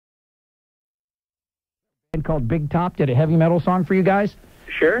called Bigtop did a heavy metal song for you guys.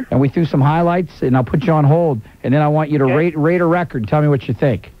 Sure. And we threw some highlights, and I'll put you on hold, and then I want you to rate a record and tell me what you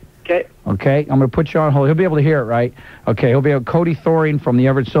think. Okay. Okay? I'm going to put you on hold. He'll be able to hear it, right? Okay, he'll be able Cody Thoring from the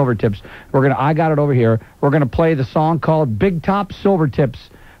Everett Silvertips. I got it over here. We're going to play the song called Bigtop Silvertips.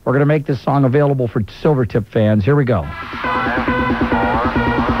 We're going to make this song available for Silvertip fans. Here we go. 5, 4,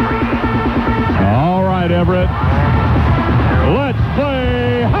 3. All right, Everett. Let's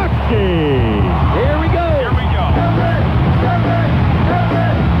play hockey. Here we go. Here we go.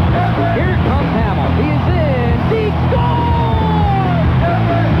 Here comes Hamill. He is in. He scores!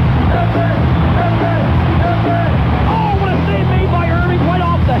 Oh, what a save made by Irving right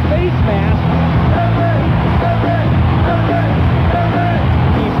off the face mask.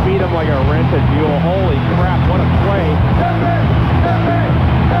 He beat him like a rented mule. Holy crap, what a play.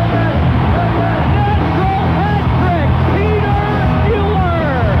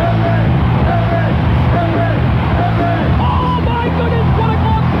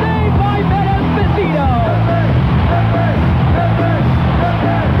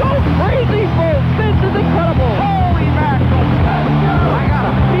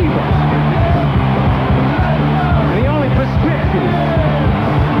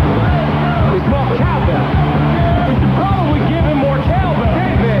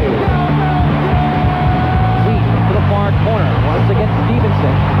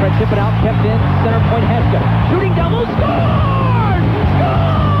 Tip it out, kept in, center point, Heska. Shooting double, scores!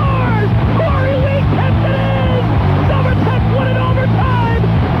 Scores! Corey Lee kept it in! Silvertip won it overtime!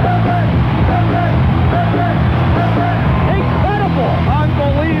 Incredible!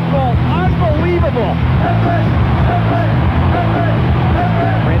 Unbelievable! Unbelievable!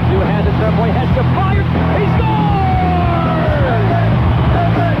 Franzu has it, center point, Heska fires, he scores!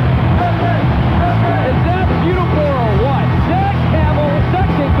 Is that beautiful or what? Jack Hamill,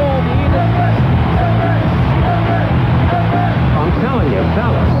 second goal. I'm telling you,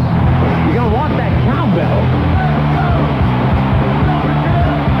 fellas, you're going to want that cowbell.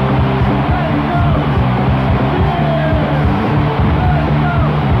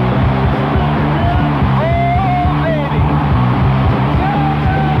 Oh, baby.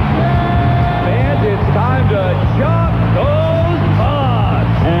 Fans, it's time to jump those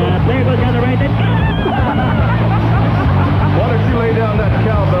bugs. And there goes the other right there. Why don't you lay down that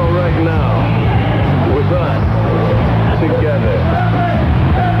cowbell right now with us together?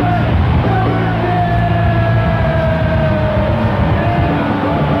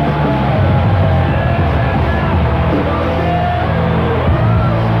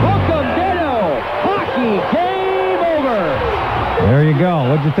 Welcome, Dano. Hockey game over. There you go.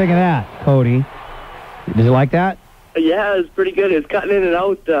 What'd you think of that, Cody? Did you like that? Yeah, it was pretty good. It was cutting in and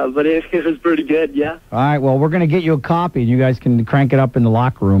out, but it was pretty good, yeah. All right, well, we're going to get you a copy, and you guys can crank it up in the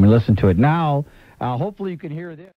locker room and listen to it. Now, hopefully you can hear this.